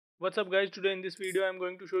What's up guys, today in this video I'm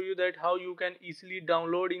going to show you that how you can easily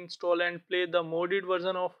download, install and play the modded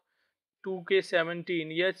version of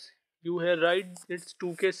 2K17. Yes, you heard right, it's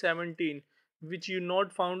 2K17 which you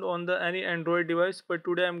not found on the any Android device, but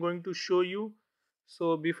today I'm going to show you.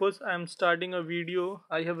 So before I'm starting a video,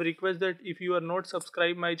 I have a request that if you are not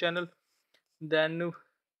subscribed my channel, then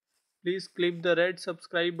please click the red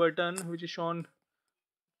subscribe button which is shown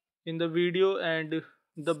in the video and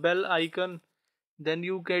the bell icon, then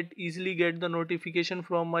you get easily get the notification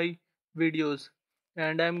from my videos.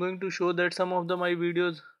 And I'm going to show that some of the my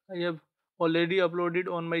videos I have already uploaded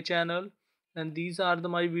on my channel, and these are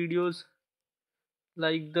my videos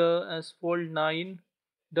like the Asphalt 9,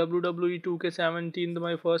 WWE 2K17,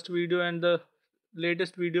 my first video, and the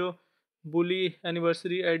latest video Bully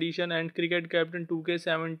Anniversary Edition and Cricket Captain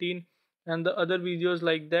 2K17, and the other videos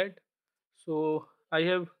like that. So I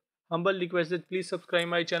have humble request that please subscribe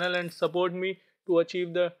my channel and support me to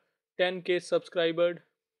achieve the 10K subscriber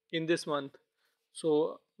in this month.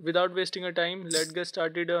 So without wasting a time, let's get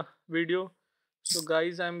started a video. So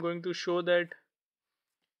guys, I'm going to show that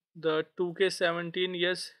the 2K17.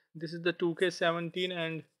 Yes, this is the 2K17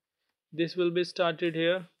 and this will be started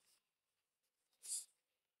here.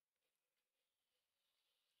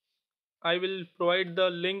 I will provide the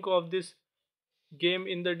link of this game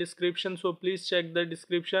in the description, so please check the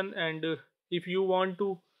description. And if you want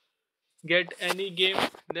to get any game,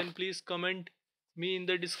 then please comment me in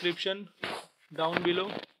the description down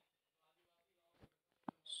below.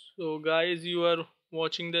 So guys, you are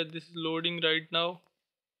watching that this is loading right now.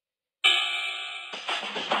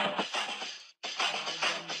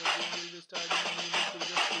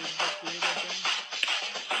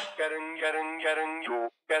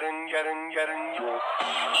 Getting you.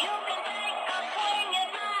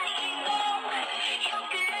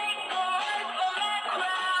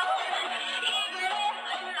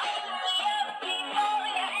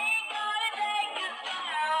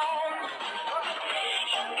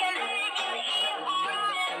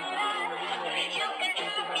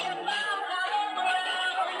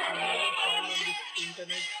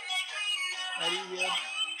 Internet everywhere.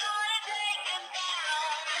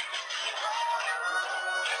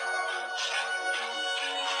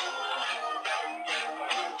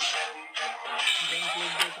 Then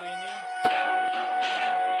click the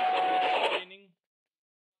training.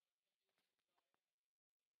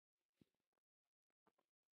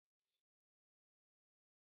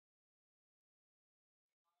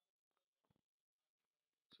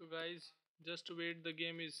 So guys, just wait, the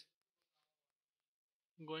game is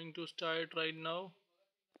going to start right now.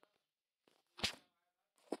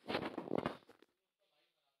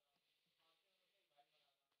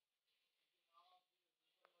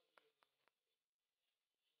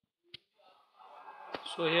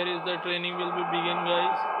 So here is the training will be begin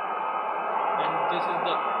guys, and this is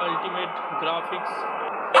the ultimate graphics.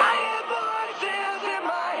 I have voices in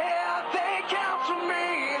my head, they counsel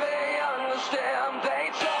me, they understand,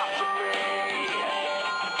 they talk to me.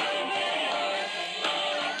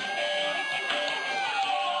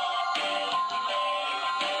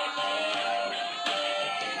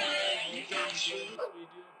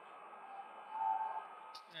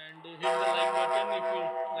 And hit the like button if you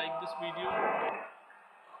like this video.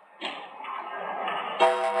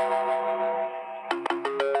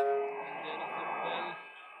 And there is the bell.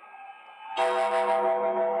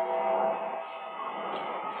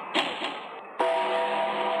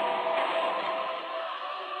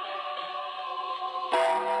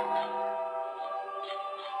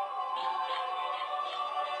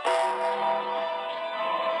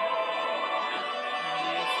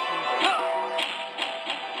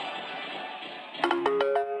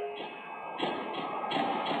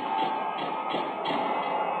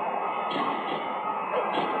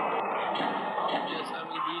 Yes, I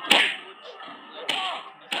will beat your coach.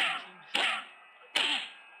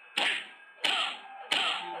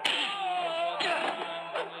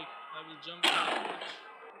 I will jump on my coach,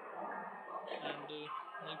 and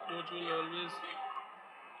my coach will always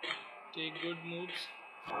take good moves.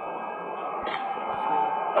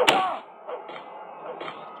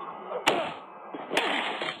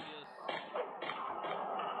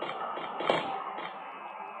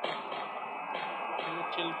 So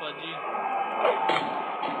chill, Paji.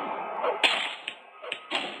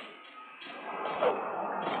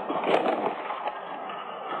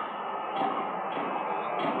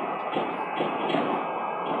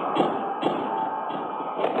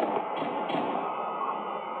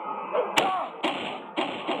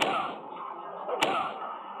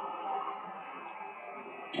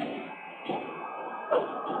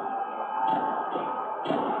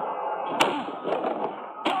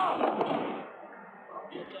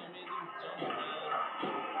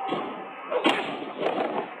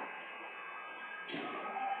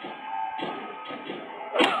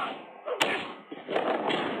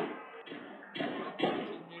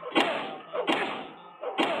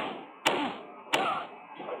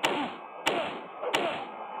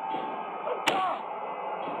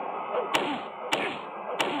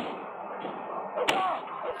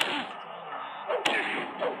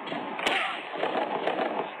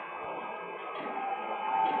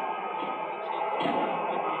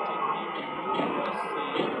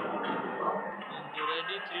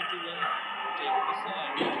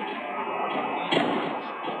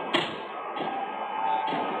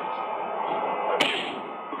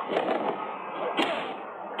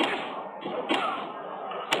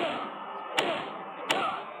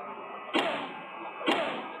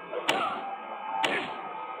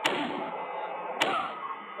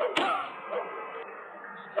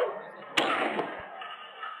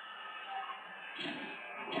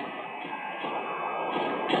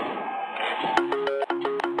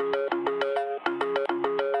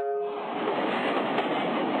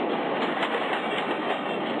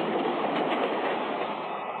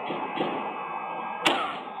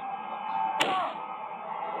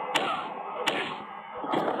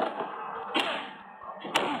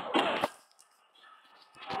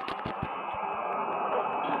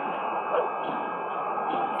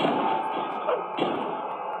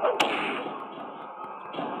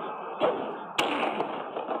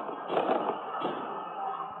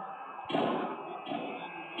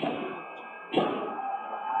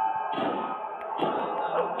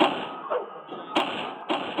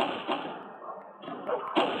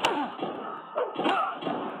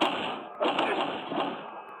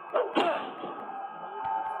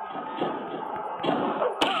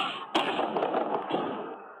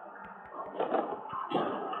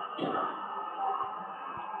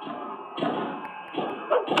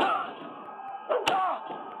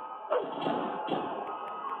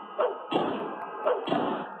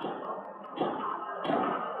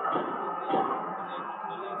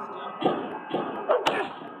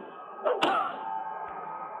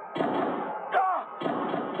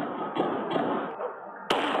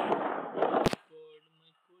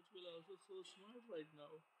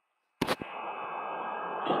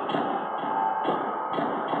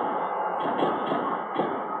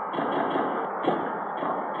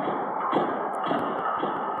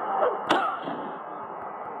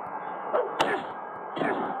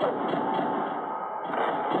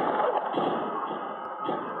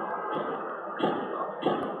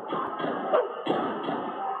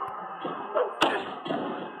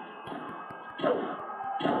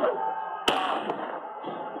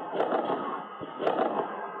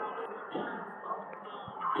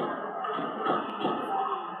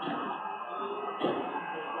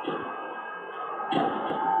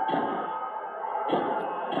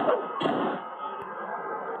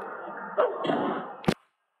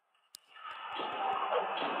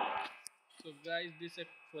 this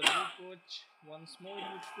for you, coach. Once more,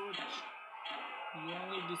 you coach. You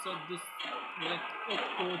only decide this. Like, oh,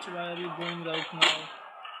 coach, why are you going right now?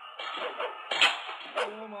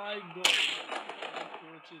 Oh my god. The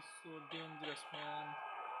coach is so dangerous, man.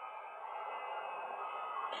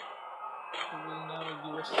 He will never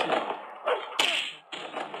give a shit. My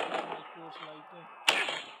coach like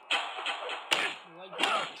what?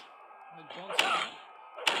 Like Johnson,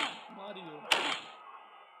 Mario.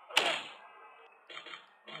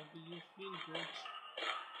 How do you feel, coach?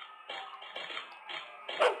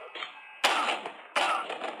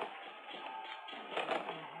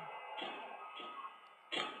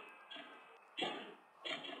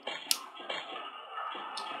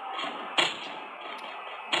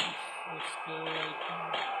 Let's go right now.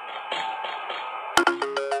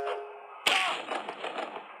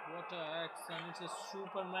 What a axe, and it's a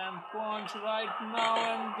Superman punch right now,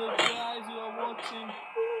 and the guys you are watching.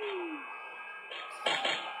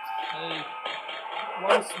 Hey,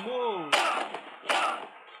 once more.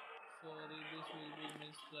 Sorry, this will be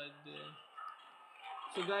missed right there.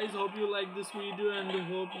 So guys, hope you like this video and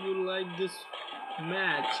hope you like this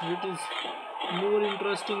match, which is more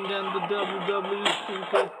interesting than the WWE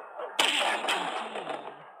 2K.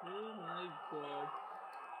 Oh my god.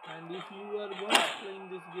 And if you are once playing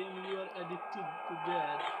this game, you are addicted to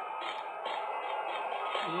that.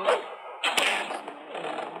 Yeah.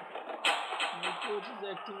 My coach is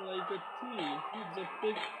acting like a thief. He's a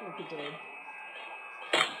pickpocketer.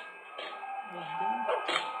 But don't.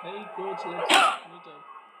 Hey coach, let's meet up.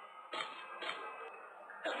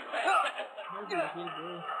 How do you feel,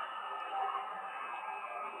 bro?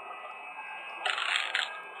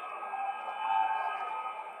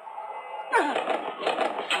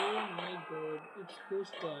 Oh my god, it's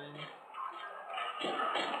coach time.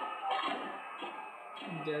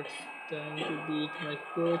 That's time to beat my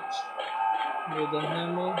coach with a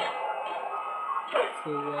hammer.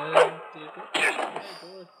 So I take it. Hey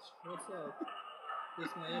coach, what's up?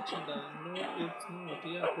 It's my action time. No, it's not.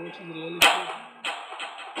 Yeah, coach is really good.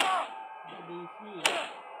 How do you feel?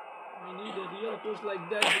 I need a real coach like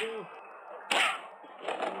that, bro.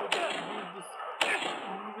 I'm gonna beat this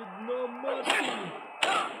with no mercy.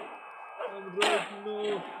 I'm right now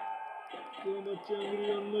so much angry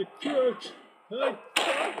on my coach. Hey,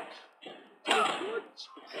 coach!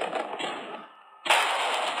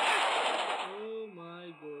 Oh my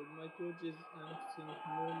god, my coach is acting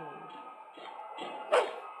normal.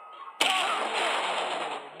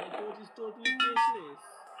 My coach is totally faceless.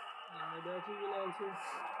 And my battery will also.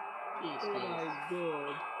 Oh my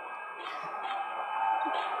god.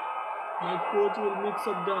 My coach will mix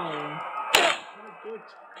up down. My coach.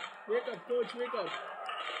 Wake up, coach, wake up.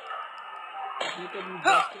 Wake up, you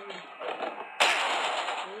bastard.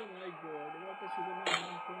 Oh my god, what a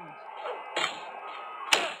Superman punch.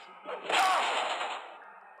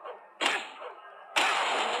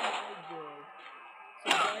 So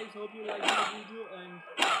guys, hope you like the video, and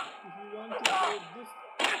if you want to play this,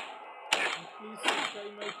 please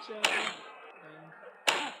subscribe my channel and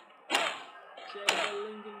check the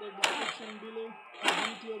link in the description below to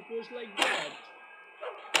beat your coach like that.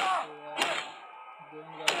 So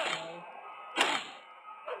going right now.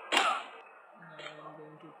 Now I'm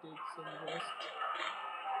going to take some rest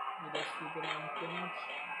with a Superman punch.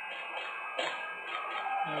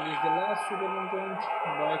 And this is the last Superman punch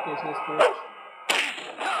by Cashless Coach.